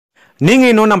நீங்க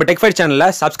இன்னும் நம்ம டெக்ஃபைட் சேனலை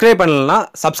சப்ஸ்கிரைப் பண்ணலனா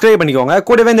சப்ஸ்கிரைப் பண்ணிக்கோங்க.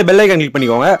 கூடவே இந்த பெல் ஐகான் கிளிக்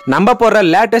பண்ணிக்கோங்க. நம்ம போடுற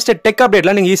லேட்டஸ்ட் டெக்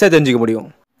அப்டேட்லாம் நீங்க ஈஸியா தெரிஞ்சுக்க முடியும்.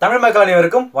 தமிழ் மக்கள்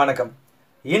அனைவருக்கும் வணக்கம்.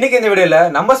 இன்னைக்கு இந்த வீடியோல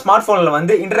நம்ம ஸ்மார்ட்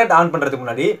போன்ல இன்டர்நெட் ஆன் பண்றதுக்கு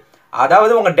முன்னாடி,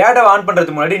 அதாவது உங்க டேட்டாவை ஆன்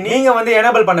பண்றதுக்கு முன்னாடி நீங்க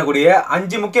எனேபிள் பண்ணக்கூடிய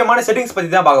 5 முக்கியமான செட்டிங்ஸ்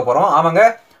பத்தி தான் பார்க்க போறோம். அவங்க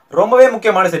ரொம்பவே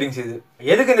முக்கியமான செட்டிங்ஸ் இது.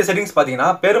 எதுக்கு இந்த செட்டிங்ஸ்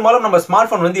பாத்தீங்கன்னா, பெரும்பாலும் நம்ம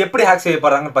ஸ்மார்ட் போன் எப்படி ஹேக்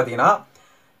செய்யப்படுறாங்கன்னு பாத்தீங்கன்னா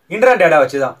இன்டர்நெட் டேட்டா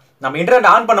வச்சு தான். நம்ம இன்டர்நெட்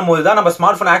ஆன் பண்ணும்போது தான் நம்ம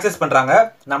ஸ்மார்ட் போன் ஆக்சஸ் பண்றாங்க.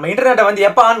 நம்ம இன்டர்நெட்டை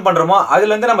எப்போ ஆன் பண்றோமோ அதுல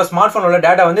இருந்து நம்ம ஸ்மார்ட் போனோட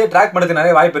டேட்டா ட்ராக் பண்றதுக்கு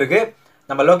நிறைய வாய்ப்பு இருக்கு.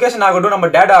 நம்ம லொகேஷன் ஆகட்டும், நம்ம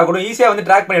டேட்டா ஆகட்டும் ஈஸியா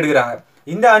ட்ராக் பண்ணி எடுக்கிறாங்க.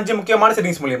 இந்த 5 முக்கியமான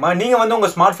செட்டிங்ஸ் மூலமா நீங்க உங்க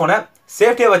ஸ்மார்ட் போனை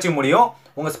சேஃப்டியா வச்சுக்க முடியும்.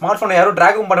 உங்க ஸ்மார்ட் போனை யாரும்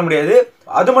ட்ராக்கும் பண்ண முடியாது.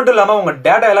 அது மட்டும் இல்லாம உங்க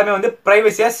டேட்டா எல்லாமே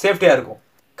பிரைவசியா சேஃப்டியா இருக்கும்.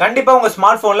 கண்டிப்பா உங்க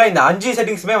ஸ்மார்ட் போன்ல இந்த 5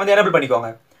 செட்டிங்ஸுமே எனேபிள்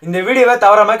பண்ணிக்கோங்க. இந்த வீடியோவை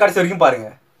தவறாம கடைசி வரைக்கும் பாருங்க.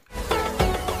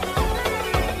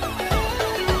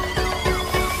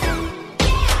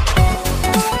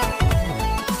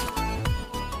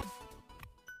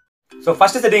 ஸோ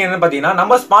ஃபர்ஸ்ட் செட்டிங் என்னன்னு பார்த்தீங்கன்னா,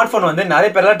 நம்ம ஸ்மார்ட் ஃபோன் நிறைய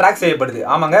பேர்லாம் ட்ராக் செய்யப்படுது.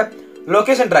 ஆமாங்க,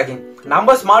 லொகேஷன் ட்ராக்கிங்.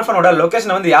 நம்ம ஸ்மார்ட் ஃபோனோட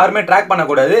லொகேஷன் யாருமே ட்ராக்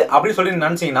பண்ணக்கூடாது அப்படின்னு சொல்லி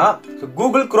நினைச்சீங்கன்னா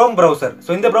கூகுள் குரோம் ப்ரௌசர்.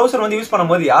 ஸோ இந்த ப்ரௌசர் யூஸ்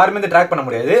பண்ணும்போது யாருமே ட்ராக் பண்ண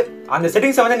முடியாது. அந்த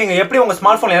செட்டிங்ஸை நீங்க எப்படி உங்க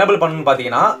ஸ்மார்ட் ஃபோன் எனேபிள் பண்ணணும்னு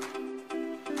பார்த்தீங்கன்னா,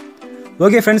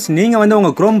 ஓகே ஃப்ரெண்ட்ஸ், நீங்க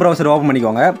உங்க குரோம் ப்ரௌசர் ஓப்பன்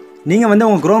பண்ணிக்கோங்க. நீங்க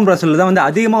உங்க குரோம் ப்ரௌசர்ல தான்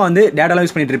அதிகமாக டேட்டாலாம்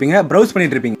யூஸ் பண்ணிட்டு இருப்பீங்க, ப்ரௌஸ்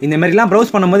பண்ணிட்டு இருப்பீங்க. இந்த மாதிரிலாம்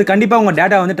ப்ரௌஸ் பண்ணும்போது கண்டிப்பா உங்க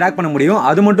டேட்டா ட்ராக் பண்ண முடியும்.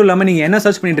 அது மட்டும் இல்லாமல் நீங்க என்ன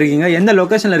சர்ச் பண்ணிட்டு இருக்கீங்க, எந்த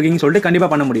லொகேஷன்ல இருக்கீங்கன்னு சொல்லிட்டு கண்டிப்பா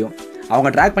பண்ண முடியும். அவங்க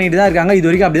ட்ராக் பண்ணிட்டு தான் இருக்காங்க, இது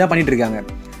வரைக்கும் அப்படி தான் பண்ணிட்டு இருக்காங்க.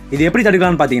 இது எப்படி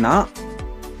தடுக்கலாம்னு பார்த்தீங்கன்னா,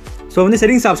 ஸோ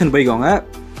செட்டிங்ஸ் ஆப்ஷன் போய்க்கோங்க.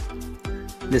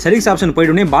 இந்த செட்டிங்ஸ் ஆப்ஷன்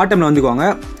போய்ட்டு பாட்டம்ல வந்துக்கோங்க.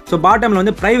 ஸோ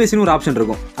பாட்டம்ல பிரைவசின்னு ஒரு ஆப்ஷன்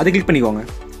இருக்கும், அதை கிளிக் பண்ணிக்கோங்க.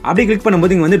 அப்படி கிளிக்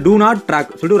பண்ணும்போது இங்கே டூ நாட்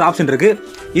ட்ராக் சொல்லிட்டு ஒரு ஆப்ஷன் இருக்கு.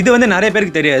 இது நிறைய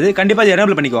பேருக்கு தெரியாது. கண்டிப்பாக அதை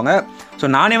எனேபிள் பண்ணிக்கோங்க. ஸோ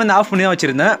நானே ஆஃப் பண்ணி தான்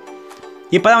வச்சிருந்தேன்.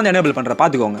 இப்போ தான் எனேபிள் பண்ணுறேன்,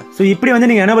 பார்த்துக்கோங்க. ஸோ இப்படி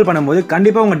நீங்கள் எனேபிள் பண்ணும்போது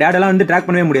கண்டிப்பாக உங்கள் டேட்டாலாம் ட்ராக்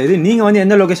பண்ணவே முடியாது. நீங்கள்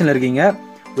எந்த லொகேஷனில் இருக்கீங்க,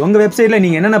 உங்கள் வெப்சைட்டில்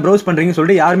நீங்கள் என்னென்ன ப்ரௌஸ் பண்ணுறீங்கன்னு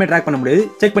சொல்லிட்டு யாருமே ட்ராக் பண்ண முடியாது.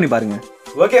 செக் பண்ணி பாருங்க.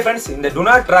 ஓகே ஃப்ரெண்ட்ஸ், இந்த டு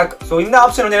நாட் ட்ராக், ஸோ இந்த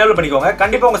ஆப்ஷன் எனேபிள் பண்ணிக்கோங்க.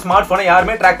 கண்டிப்பாக உங்கள் ஸ்மார்ட் ஃபோனை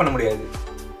யாருமே ட்ராக் பண்ண முடியாது.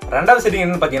 ரெண்டாவது செட்டிங்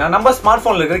என்னன்னு பார்த்தீங்கன்னா, நம்ம ஸ்மார்ட்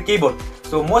ஃபோனில் இருக்கிற கீபோர்ட்.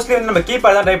 ஸோ மோஸ்ட்லி நம்ம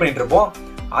கீபேட் தான் டைப் பண்ணிட்டு இருப்போம்.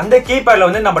 அந்த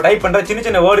கீபேட்ல நம்ம டைப் பண்ற சின்ன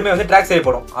சின்ன வேர்டுமே ட்ராக்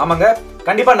செய்யப்படும். ஆமாங்க,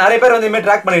 கண்டிப்பா நிறைய பேர் இதுமாதிரி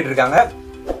ட்ராக் பண்ணிட்டு இருக்காங்க.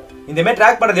 இந்த மாதிரி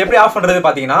ட்ராக் பண்றது எப்படி ஆஃப் பண்றது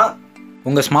பாத்தீங்கன்னா,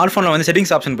 உங்க ஸ்மார்ட் போன்ல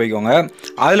செட்டிங்ஸ் ஆப்ஷன் போய்க்கோங்க.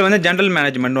 அதுல ஜெனரல்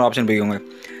மேனேஜ்மெண்ட் ஆப்ஷன் போய்க்கோங்க.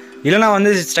 இல்லைனா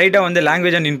ஸ்ட்ரைட்டா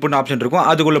லாங்குவேஜ் அண்ட் இன்புட் ஆப்ஷன் இருக்கும்,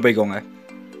 அதுக்குள்ள போய்க்கோங்க.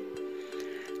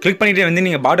 கிளிக் பண்ணிட்டு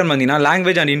நீங்க பாட்டம் வந்தீங்கன்னா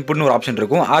லாங்குவேஜ் அண்ட் இன்புட்னு ஒரு ஆப்ஷன்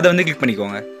இருக்கும், அதை கிளிக்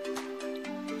பண்ணிக்கோங்க.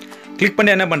 கிளிக்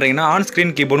பண்ணி என்ன பண்றீங்கன்னா, ஆன்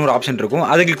ஸ்கிரீன் கீபோர்ட்னு ஒரு ஆப்ஷன் இருக்கும்,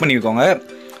 அதை கிளிக் பண்ணிக்கோங்க.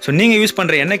 ஸோ நீங்கள் யூஸ்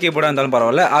பண்ணுற என்ன கீபோர்டாக இருந்தாலும்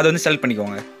பரவாயில்ல, அதை செலக்ட்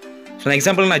பண்ணிக்கோங்க. ஸோ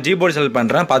எக்ஸாம்பிள் நான் ஜீபோர்டு செலக்ட்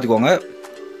பண்ணுறேன், பார்த்துக்கோங்க.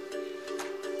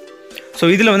 ஸோ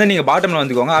இதில் நீங்கள் பாட்டமில்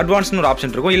வந்துக்கோங்க. அட்வான்ஸ்னு ஒரு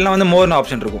ஆப்ஷன் இருக்கும், இல்லைனா மோர்னு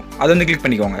ஆப்ஷன் இருக்கும், அதை கிளிக்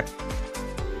பண்ணிக்கோங்க.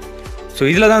 ஸோ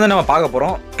இதில் தான் நம்ம பார்க்க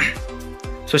போகிறோம்.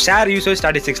 ஸோ ஷேர் யூசர்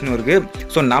ஸ்டாட்டிஸ்டிக்ஸ்னு இருக்குது.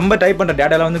 ஸோ நம்ம டைப் பண்ணுற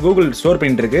டேட்டாவில் கூகுள் ஸ்டோர்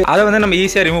பண்ணிட்டு இருக்கு, அதை நம்ம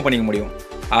ஈஸியாக ரிமூவ் பண்ணிக்க முடியும்.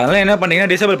 அதனால் என்ன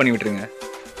பண்ணீங்கன்னா, டிசேபிள் பண்ணி விட்டுருங்க.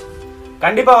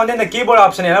 கண்டிப்பாக இந்த கீபோர்டு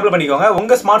ஆப்ஷன் எனேபிள் பண்ணிக்கோங்க.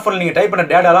 உங்கள் ஸ்மார்ட் ஃபோனில் நீங்கள் டைப் பண்ண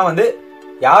டேட்டாலாம்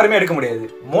யாருமே எடுக்க முடியாது.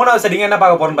 மூணாவது செட்டிங் என்ன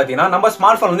பார்க்க போறோம்னு பார்த்தீங்கன்னா, நம்ம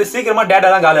ஸ்மார்ட் ஃபோன் சீக்கிரமா டேட்டா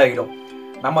தான் காலி ஆகிடும்.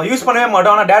 நம்ம யூஸ் பண்ணவே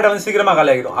மாட்டோம், ஆனால் டேட்டா சீக்கிரமா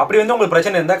காலி ஆகிடும். அப்படி உங்களுக்கு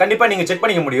பிரச்சனை இருந்தால் கண்டிப்பா நீங்க செக்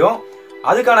பண்ணிக்க முடியும்.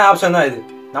 அதுக்கான ஆப்ஷன் தான் இது.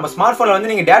 நம்ம ஸ்மார்ட்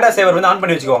ஃபோன்ல நீங்க டேட்டா சேவர் ஆன்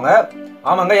பண்ணி வச்சுக்கோங்க.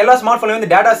 ஆமாங்க, எல்லா ஸ்மார்ட்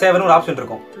ஃபோன்லயும் டேட்டா சேவர்னு ஒரு ஆப்ஷன்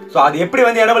இருக்கும். ஸோ அது எப்படி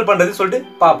எனேபிள் பண்றது சொல்லிட்டு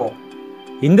பார்ப்போம்.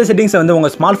 இந்த செட்டிங்ஸை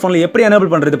உங்க ஸ்மார்ட் ஃபோன்ல எப்படி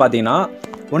எனேபிள் பண்றது பார்த்தீங்கன்னா,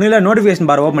 ஒன்றும் நோட்டிஃபிகேஷன்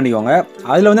பார் ஓப்பன் பண்ணிக்கோங்க.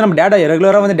 அதில் நம்ம டேட்டா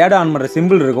ரெகுலராக டேட்டா ஆன் பண்ணுற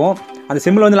சிம்பிள் இருக்கும், அந்த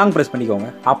சிம்பிள் லாங் ப்ரெஸ் பண்ணிக்கோங்க.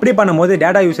 அப்படி பண்ணும்போது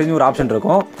டேட்டா யூசேஜ் ஒரு ஆப்ஷன்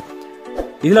இருக்கும்.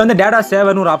 இதில் டேட்டா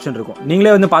சேவர்னு ஒரு ஆப்ஷன் இருக்கும்,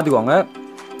 நீங்களே பார்த்துக்கோங்க.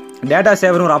 டேட்டா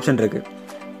சேவர்னு ஒரு ஆப்ஷன் இருக்குது,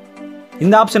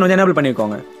 இந்த ஆப்ஷன் எனேபிள்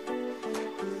பண்ணிக்கோங்க.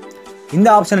 இந்த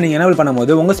ஆப்ஷனை நீங்கள் எனேபிள்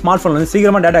பண்ணும்போது உங்கள் ஸ்மார்ட் ஃபோன்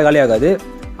சீக்கிரமாக டேட்டா காலி ஆகாது.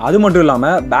 அது மட்டும்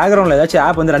இல்லாமல் பேக்ரவுண்டில் ஏதாச்சும்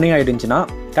ஆப் ரன்னிங் ஆகிட்டு இருந்துச்சுன்னா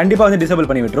கண்டிப்பாக டிசேபிள்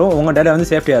பண்ணி விட்டுரும். உங்கள் டேட்டா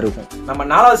சேஃப்டியாக இருக்கும். நம்ம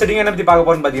நாலாவது செட்டிங் என்ன பற்றி பார்க்க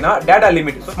போகிறோம்னு பார்த்தீங்கன்னா, டேட்டா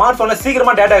லிமிட். ஸ்மார்ட் ஃபோனில்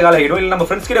சீக்கிரமாக டேட்டா காலி ஆகிடும். இல்லை நம்ம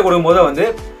ஃப்ரெண்ட்ஸ் கிட்ட கொடுக்கும்போது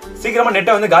சீக்கிரமாக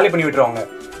நெட்டை காலி பண்ணி விட்டுருவாங்க.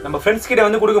 நம்ம ஃப்ரெண்ட்ஸ்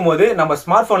கிட்ட கொடுக்கும்போது நம்ம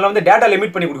ஸ்மார்ட் ஃபோனில் டேட்டா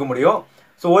லிமிட் பண்ணி கொடுக்க முடியும்.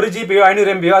 ஸோ 1 GB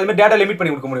 500 MB அது மாதிரி டேட்டா லிமிட்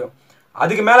பண்ணி கொடுக்க முடியும்.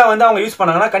 அதுக்கு மேலே அவங்க யூஸ்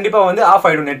பண்ணாங்கன்னா கண்டிப்பாக ஆஃப்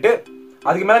ஆகிடும் நெட்டு.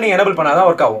 அதுக்கு மேலே நீங்கள் எனேபிள் பண்ணாதான்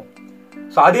ஒர்க் ஆகும்.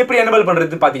 ஸோ அது எப்படி எனேபிள்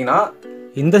பண்ணுறது பார்த்தீங்கன்னா,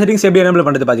 இந்த செட்டிங்ஸ் எப்படி எனேபிள்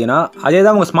பண்ணுறது பார்த்தீங்கன்னா, அதே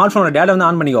தான் உங்கள் ஸ்மார்ட் ஃபோனோட டேட்டா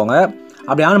ஆன் பண்ணிக்கோங்க.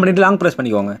 அப்படி ஆன் பண்ணிட்டு லாங் ப்ரெஸ்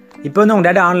பண்ணிக்கோங்க. இப்போ உங்கள்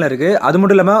டேட்டா ஆனில் இருக்குது. அது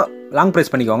மட்டும் இல்லாமல் லாங்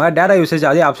ப்ரெஸ் பண்ணிக்கோங்க. டேட்டா யூசேஜ்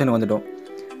அதே ஆப்ஷன் வந்துடும்.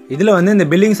 இதில் இந்த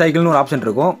பில்லிங் சைக்கிள்னு ஒரு ஆப்ஷன்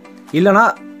இருக்கும், இல்லைனா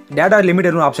டேட்டா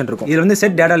லிமிட்னு ஒரு ஆப்ஷன் இருக்கும். இதில்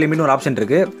செட் டேட்டா லிமிட்னு ஒரு ஆப்ஷன்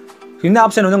இருக்குது. இந்த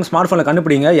ஆப்ஷன் உங்கள் ஸ்மார்ட் ஃபோனில்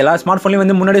கண்டுபிடிங்க. எல்லா ஸ்மார்ட்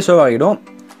ஃபோன்லையும் முன்னாடியே ஷோ ஆகிடும்,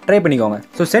 ட்ரை பண்ணிக்கோங்க.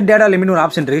 ஸோ செட் டேட்டா லிமிட்னு ஒரு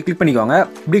ஆப்ஷன் இருக்குது, கிளிக் பண்ணிக்கோங்க.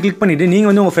 இப்படி கிளிக் பண்ணிவிட்டு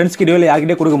நீங்கள் உங்கள் ஃப்ரெண்ட்ஸ் கிட்டே இல்லை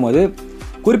யார்கிட்டே கொடுக்கும்போது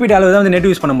குறிப்பிட்ட அளவு தான் நெட்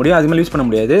யூஸ் பண்ண முடியும், அது மாதிரி யூஸ் பண்ண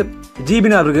முடியாது.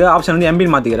 ஜிபின்னு இருக்குது ஆப்ஷன்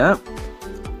எம்பின்னு மாற்றிக்கிறேன்.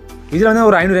 இதில்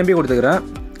ஒரு 500 MB கொடுத்துக்கிறேன்.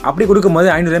 அப்படி கொடுக்கும்போது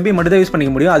 500 MB மட்டும் தான் யூஸ்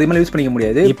பண்ணிக்க முடியும், அது மாதிரி யூஸ் பண்ணிக்க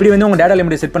முடியாது. இப்படி உங்கள் டேட்டா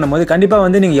லிமிட் செட் பண்ணும்போது கண்டிப்பாக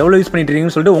நீங்கள் எவ்வளோ யூஸ் பண்ணிட்டு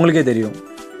இருக்கீங்கன்னு சொல்லிட்டு உங்களுக்கே தெரியும்.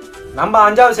 நம்ம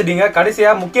அஞ்சாவது செட்டிங்க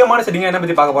கடைசியாக முக்கியமான செட்டிங்க என்ன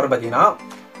பற்றி பார்க்க போகிறோம் பார்த்தீங்கன்னா,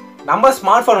 நம்ம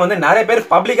ஸ்மார்ட் ஃபோன் வந்து நிறைய பேர்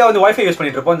பப்ளிக்காக வந்து வைஃபை யூஸ்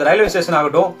பண்ணிட்டு இருப்போம். இந்த ரயில்வே ஸ்டேஷன்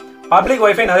ஆகட்டும், பப்ளிக்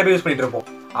வைஃபை நிறைய பேர் யூஸ் பண்ணிட்டு இருப்போம்.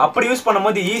 அப்படி யூஸ்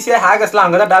பண்ணும்போது ஈஸியாக ஹேக்கர்ஸ்லாம்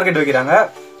அங்கே தான் டார்கெட் வைக்கிறாங்க.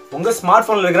 உங்கள் ஸ்மார்ட்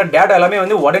ஃபோனில் இருக்கிற டேட்டா எல்லாமே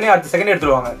வந்து உடனே அடுத்த செகண்ட்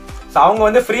எடுத்துருவாங்க. ஸோ அவங்க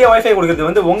வந்து ஃப்ரீயாக வைஃபை கொடுக்குறது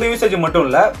வந்து உங்கள் யூசேஜ் மட்டும்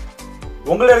இல்லை,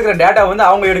 உங்களில் இருக்கிற டேட்டா வந்து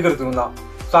அவங்க எடுக்கிறதுக்கு தான்.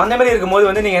 ஸோ அந்த மாதிரி இருக்கும்போது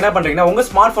வந்து நீங்கள் என்ன பண்ணுறீங்கன்னா, உங்கள்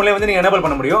ஸ்மார்ட் ஃபோன்லேயே வந்து நீங்கள் எனேபிள்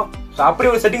பண்ண முடியும். ஸோ அப்படி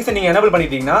ஒரு செட்டிங்ஸை நீங்கள் எனேபிள்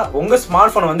பண்ணிட்டீங்கன்னா உங்கள்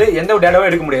ஸ்மார்ட் ஃபோன் வந்து எந்த ஒரு டேட்டாவும்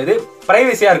எடுக்க முடியாது,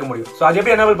 ப்ரைவசியாக இருக்க முடியும். ஸோ அது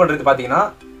எப்படி எனேபிள் பண்ணுறது பார்த்தீங்கன்னா,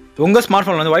 உங்கள் ஸ்மார்ட்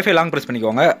ஃபோனில் வந்து வைஃபை லாங் ப்ரெஸ்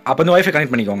பண்ணிக்கோங்க. அப்போ வந்து வைஃபை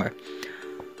கனெக்ட் பண்ணிக்கோங்க.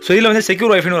 ஸோ இதில் வந்து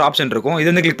செக்யூர் வைஃபைன்னு ஒரு ஆப்ஷன் இருக்கும். இது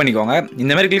வந்து கிளிக் பண்ணிக்கோங்க.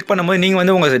 இந்த மாதிரி கிளிக் பண்ணும்போது நீங்கள்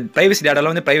வந்து உங்கள் ப்ரைவசி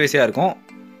டேட்டாவில் வந்து ப்ரைவசியாக இருக்கும்,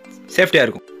 சேஃப்டியாக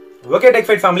இருக்கும். ஓகே டெக்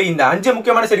ஃபைட் ஃபேமிலி, இந்த 5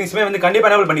 முக்கியமான செட்டிங்ஸுமே வந்து கண்டிப்பாக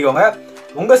எனேபிள் பண்ணிக்கோங்க.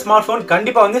 உங்கள் ஸ்மார்ட் ஃபோன்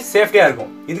கண்டிப்பாக வந்து சேஃப்டியாக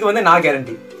இருக்கும். இதுக்கு வந்து நான்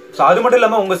கேரண்டி. ஸோ அது மட்டும்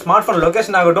இல்லாமல் உங்கள் ஸ்மார்ட் ஃபோன்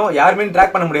லொகேஷன் ஆகட்டும் யாருமே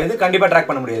ட்ராக் பண்ண முடியாது, கண்டிப்பாக ட்ராக்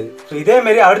பண்ண முடியாது. ஸோ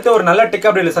இதேமாரி அடுத்த ஒரு நல்ல டெக்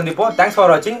அப்டேட்டில் சந்திப்போம். தேங்க்ஸ்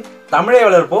ஃபார் வாட்சிங். தமிழை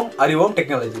வளர்ப்போம், அறிவோம்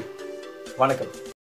டெக்னாலஜி. வணக்கம்.